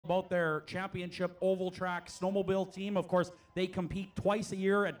about their championship oval track snowmobile team. Of course, they compete twice a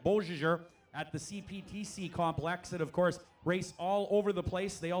year at Beausejour at the CPTC complex, and of course, race all over the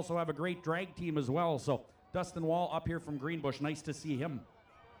place. They also have a great drag team as well. So Dustin Wall up here from Greenbush. Nice to see him.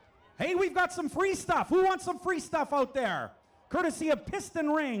 Hey, we've got some free stuff. Who wants some free stuff out there? Courtesy of Piston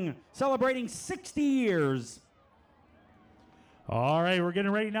Ring, celebrating 60 years. All right, we're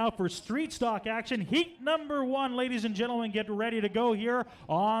getting ready now for street stock action. Heat number 1, ladies and gentlemen, get ready to go here.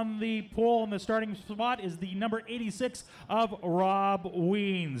 On the pole in the starting spot is the number 86 of Rob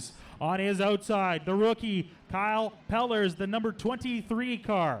Weens. On his outside, the rookie Kyle Pellers, the number 23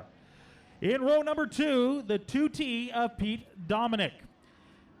 car. In row number 2, the 2T of Pete Dominic.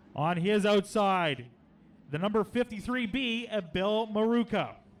 On his outside, the number 53B of Bill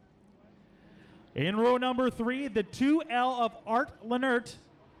Maruka. In row number 3, the 2L of Art Lenert.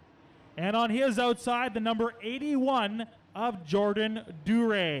 And on his outside, the number 81 of Jordan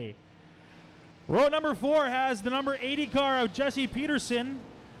Duray. Row number 4 has the number 80 car of Jesse Peterson.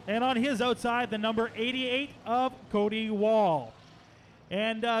 And on his outside, the number 88 of Cody Wall.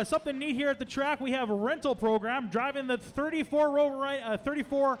 And something neat here at the track, we have a rental program. Driving the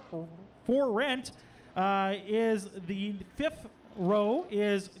 34 for rent is the 5th row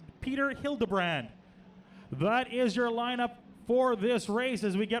is Peter Hildebrand. That is your lineup for this race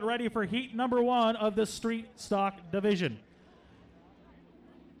as we get ready for heat number 1 of the street stock division.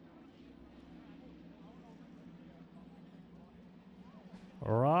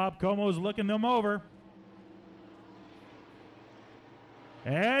 Rob Como's looking them over.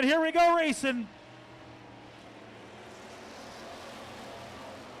 And here we go racing.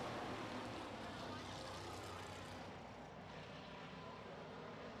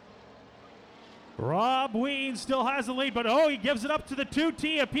 Rob Ween still has the lead, but he gives it up to the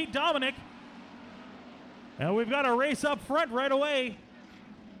 2T of Pete Dominic. And we've got a race up front right away.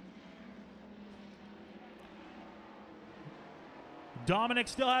 Dominic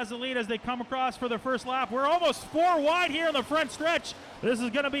still has the lead as they come across for the first lap. We're almost 4 wide here in the front stretch. This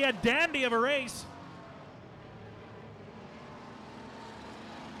is going to be a dandy of a race.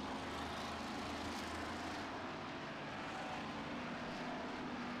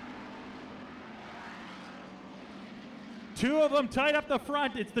 Two of them tied up the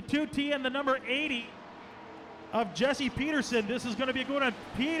front. It's the 2T and the number 80 of Jesse Peterson. This is going to be a good one.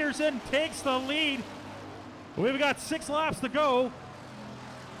 Peterson takes the lead. We've got 6 laps to go.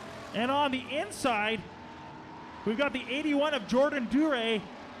 And on the inside, we've got the 81 of Jordan Duray,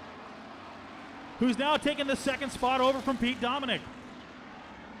 who's now taking the 2nd spot over from Pete Dominic.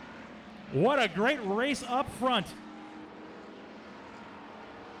 What a great race up front.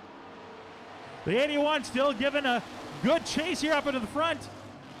 The 81 still giving a good chase here up into the front,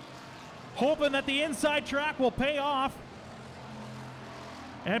 hoping that the inside track will pay off.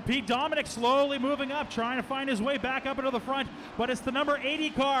 And Pete Dominic slowly moving up, trying to find his way back up into the front. But it's the number 80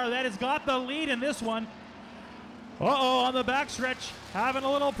 car that has got the lead in this one. On the backstretch, having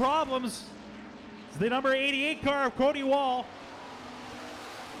a little problems. It's the number 88 car of Cody Wall.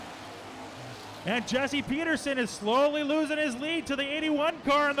 And Jesse Peterson is slowly losing his lead to the 81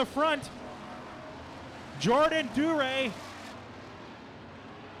 car in the front. Jordan Duray.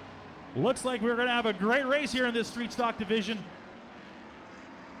 Looks like we're going to have a great race here in this street stock division.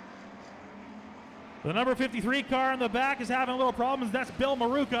 The number 53 car in the back is having a little problems. That's Bill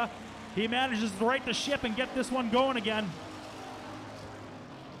Maruka. He manages to right the ship and get this one going again.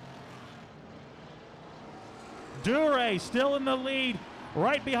 Duray still in the lead.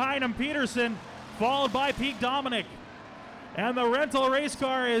 Right behind him, Peterson, followed by Pete Dominic. And the rental race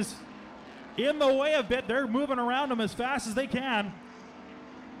car is in the way a bit. They're moving around him as fast as they can.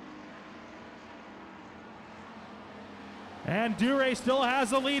 And Duray still has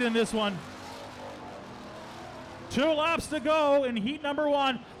the lead in this one. 2 laps to go in heat number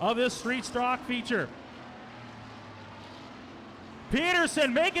 1 of this street stock feature.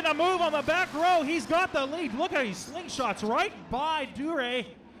 Peterson making a move on the back row. He's got the lead. Look at these slingshots right by Duray.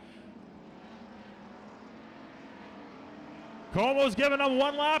 Como's giving him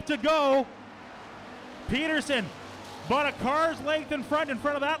 1 lap to go. Peterson, but a car's length in front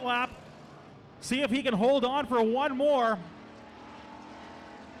of that lap. See if he can hold on for 1 more.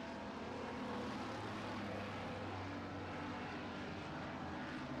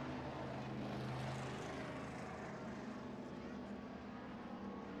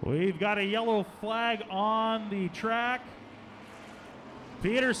 We've got a yellow flag on the track.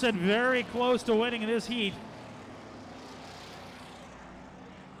 Peterson very close to winning this heat.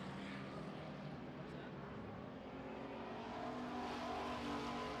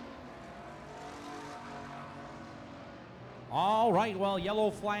 All All right, well,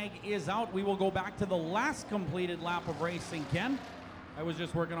 yellow flag is out. We will go back to the last completed lap of racing, Ken. I was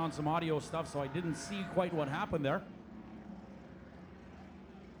just working on some audio stuff, so I didn't see quite what happened there.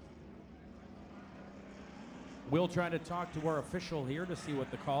 We'll try to talk to our official here to see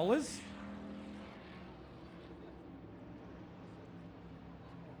what the call is.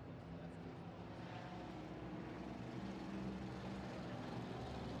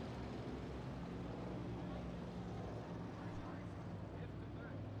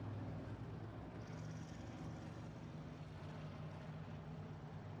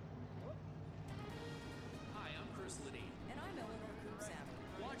 And I'm Eleanor Coop Salmon.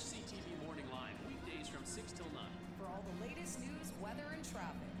 Watch CTV Morning Live weekdays from 6 till 9. For all the latest news, weather, and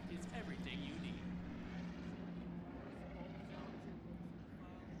traffic. It's everything you need.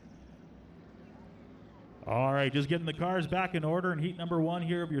 All right, just getting the cars back in order in heat number 1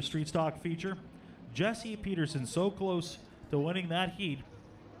 here of your street stock feature. Jesse Peterson so close to winning that heat.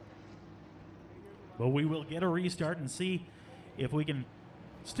 But we will get a restart and see if we can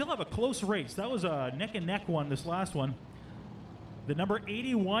still have a close race. That was a neck and neck one, this last one. The number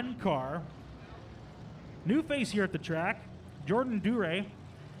 81 car, new face here at the track, Jordan Duray.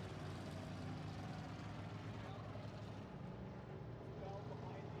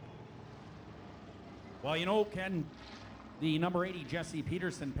 Well, you know, Ken, the number 80 Jesse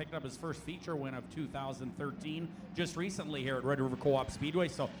Peterson picked up his first feature win of 2013 just recently here at Red River Co-op Speedway.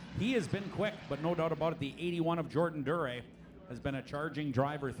 So he has been quick, but no doubt about it, the 81 of Jordan Duray has been a charging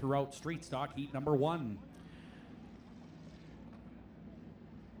driver throughout street stock heat number 1.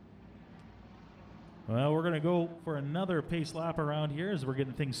 Well, we're going to go for another pace lap around here as we're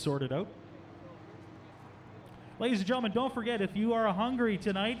getting things sorted out. Ladies and gentlemen, don't forget, if you are hungry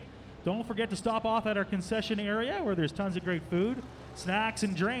tonight, don't forget to stop off at our concession area where there's tons of great food, snacks,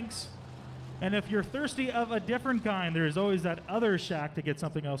 and drinks. And if you're thirsty of a different kind, there's always that other shack to get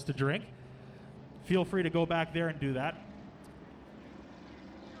something else to drink. Feel free to go back there and do that.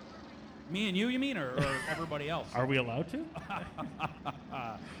 Me and you mean, or everybody else? Are we allowed to?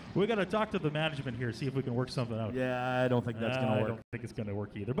 We got to talk to the management here, see if we can work something out. Yeah, I don't think that's going to I work. don't think it's going to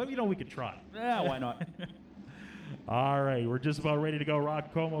work either, but you know, we could try. Yeah, why not? All right, we're just about ready to go. Rod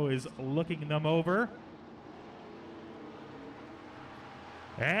Como is looking them over.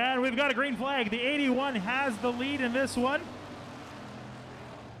 And we've got a green flag. The 81 has the lead in this one.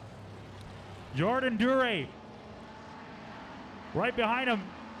 Jordan Duray. Right behind him,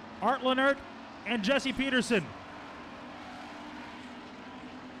 Art Leonard and Jesse Peterson.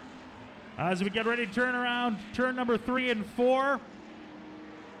 As we get ready to turn around, turn number 3 and 4.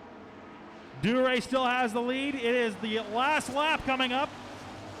 Duray still has the lead. It is the last lap coming up.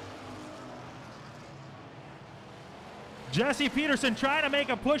 Jesse Peterson trying to make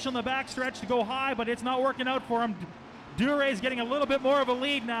a push on the backstretch to go high, but it's not working out for him. Duray's getting a little bit more of a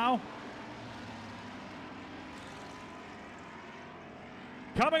lead now.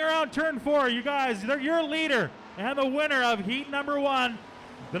 Coming around turn 4, you guys, your leader and the winner of heat number 1,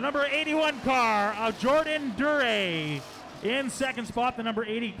 the number 81 car of Jordan Duray. In second spot, the number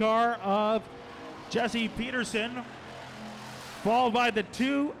 80 car of Jesse Peterson, followed by the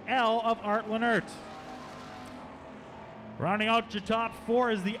 2L of Art Leonard. Rounding out your top 4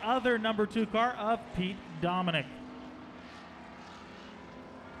 is the other number 2 car of Pete Dominic.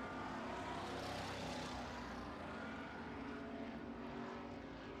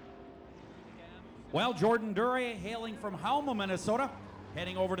 Well, Jordan Duray, hailing from Halma, Minnesota,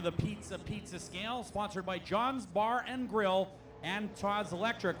 heading over to the Pizza Scale, sponsored by John's Bar and Grill and Todd's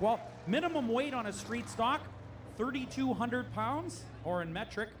Electric. Well, minimum weight on a street stock, 3,200 pounds, or in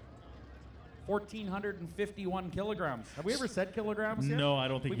metric, 1,451 kilograms. Have we ever said kilograms here? No, I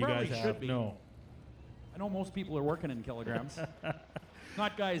don't think we you guys probably have. should be. No. I know most people are working in kilograms.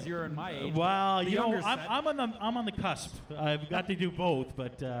 Not guys your and my age. Well, the you know, younger set. I'm on the cusp. I've got to do both,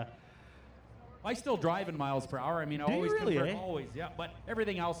 but I still drive in miles per hour. I mean, I Do you always really, convert, eh? always, yeah. But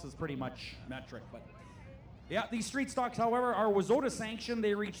everything else is pretty much metric. But yeah, these street stocks, however, are WIZOTA sanctioned.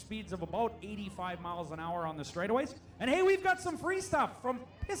 They reach speeds of about 85 miles an hour on the straightaways. And hey, we've got some free stuff from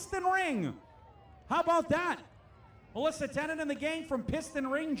Piston Ring. How about that? Melissa Tennant and the gang from Piston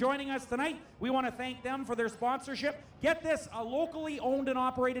Ring joining us tonight. We want to thank them for their sponsorship. Get this, a locally owned and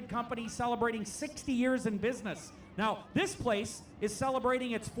operated company celebrating 60 years in business. Now, this place is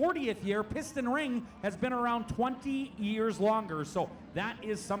celebrating its 40th year. Piston Ring has been around 20 years longer, so that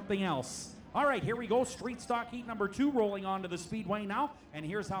is something else. All right, here we go. Street stock heat number 2 rolling onto the Speedway now, and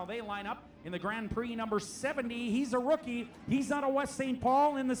here's how they line up. In the Grand Prix number 70, he's a rookie. He's out of West St.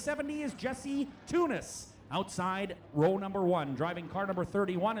 Paul. In the 70 is Jesse Tunis. Outside row number 1, driving car number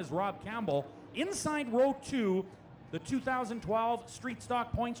 31 is Rob Campbell. Inside row 2, the 2012 Street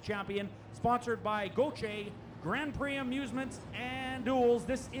Stock Points Champion, sponsored by Goche, Grand Prix Amusements, and Duels.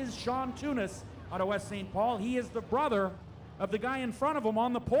 This is Sean Tunis out of West St. Paul. He is the brother of the guy in front of him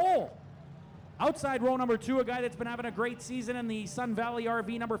on the pole. Outside row number 2, a guy that's been having a great season in the Sun Valley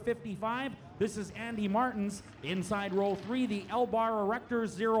RV number 55. This is Andy Martins. Inside row 3, the L-Bar Erector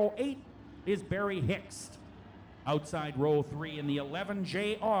 08 is Barry Hickst. Outside row 3 in the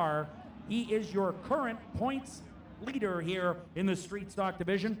 11JR, he is your current points leader here in the Street Stock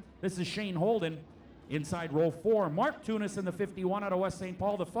division. This is Shane Holden. Inside row 4, Mark Tunis in the 51 out of West St.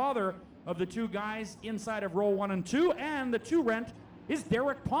 Paul, the father of the 2 guys inside of row 1 and 2, and the 2 rent is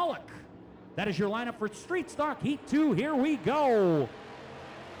Derek Pollock. That is your lineup for Street Stock Heat 2. Here we go.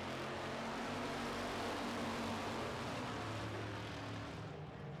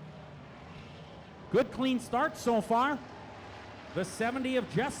 Good clean start so far. The 70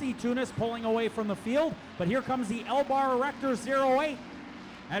 of Jesse Tunis pulling away from the field, but here comes the L-Bar Erector 08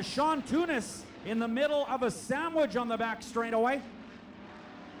 as Sean Tunis in the middle of a sandwich on the back straightaway.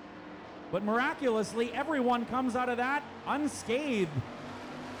 But miraculously, everyone comes out of that unscathed.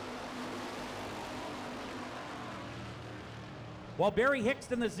 While Barry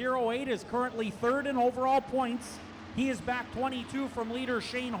Hickst in the 08 is currently 3rd in overall points, he is back 22 from leader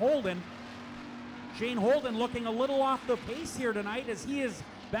Shane Holden. Shane Holden looking a little off the pace here tonight as he is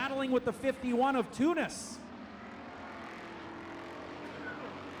battling with the 51 of Tunis.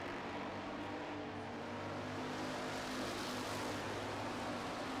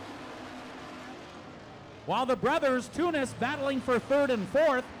 While the brothers Tunis battling for 3rd and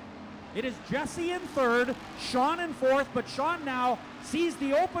 4th, it is Jesse in 3rd, Sean in 4th, but Sean now sees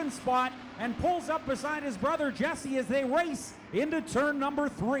the open spot and pulls up beside his brother Jesse as they race into turn number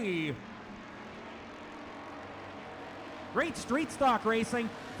 3. Great street stock racing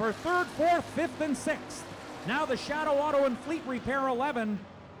for 3rd, 4th, 5th, and 6th. Now the Shadow Auto and Fleet Repair 11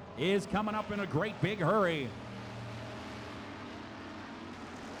 is coming up in a great big hurry.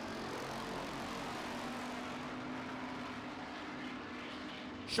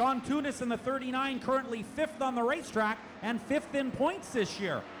 Sean Tunis in the 39, currently 5th on the racetrack and 5th in points this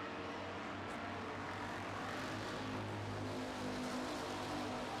year.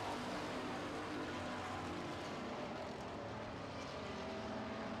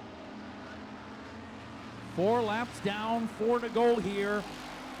 Four laps down, 4 to go here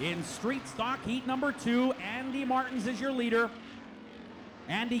in Street Stock Heat number 2. Andy Martins is your leader.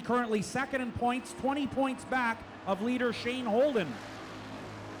 Andy currently 2nd in points, 20 points back of leader Shane Holden.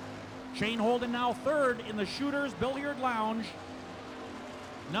 Shane Holden now 3rd in the Shooters Billiard Lounge,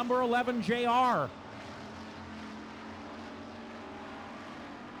 number 11 JR.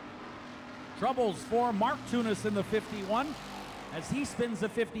 Troubles for Mark Tunis in the 51 as he spins the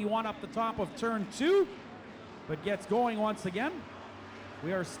 51 up the top of turn 2, but gets going once again.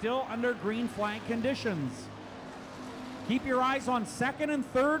 We are still under green flag conditions. Keep your eyes on 2nd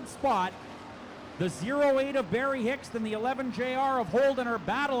and 3rd spot. The 08 of Barry Hickst and the 11 JR of Holden are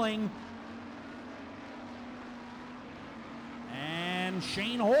battling. And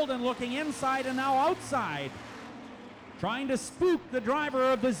Shane Holden looking inside and now outside, trying to spook the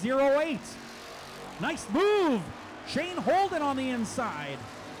driver of the 08. Nice move. Shane Holden on the inside.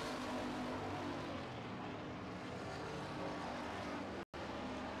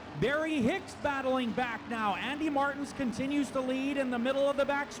 Barry Hickst battling back now. Andy Martins continues to lead in the middle of the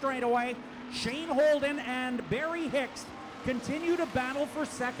back straightaway. Shane Holden and Barry Hickst continue to battle for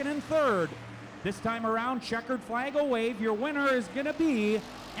 2nd and 3rd. This time around, checkered flag will wave. Your winner is going to be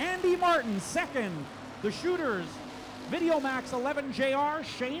Andy Martins, 2nd. The Shooters, Videomax 11 JR,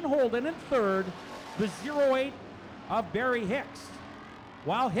 Shane Holden in 3rd. The 08 of Barry Hickst.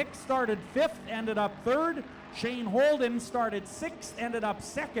 While Hickst started 5th, ended up 3rd. Shane Holden started 6th, ended up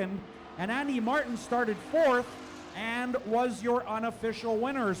 2nd. And Andy Martins started 4th and was your unofficial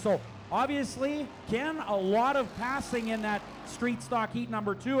winner. So obviously, Ken, a lot of passing in that Street Stock Heat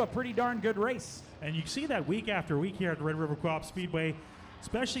number 2, a pretty darn good race. And you see that week after week here at the Red River Co-op Speedway,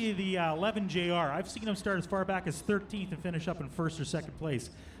 especially the 11 JR. I've seen him start as far back as 13th and finish up in 1st or 2nd place.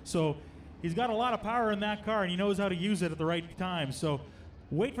 So he's got a lot of power in that car, and he knows how to use it at the right time. So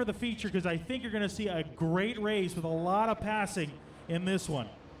wait for the feature, because I think you're going to see a great race with a lot of passing in this one.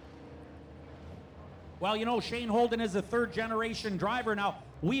 Well, you know, Shane Holden is a 3rd generation driver. Now,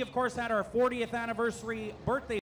 we, of course, had our 40th anniversary birthday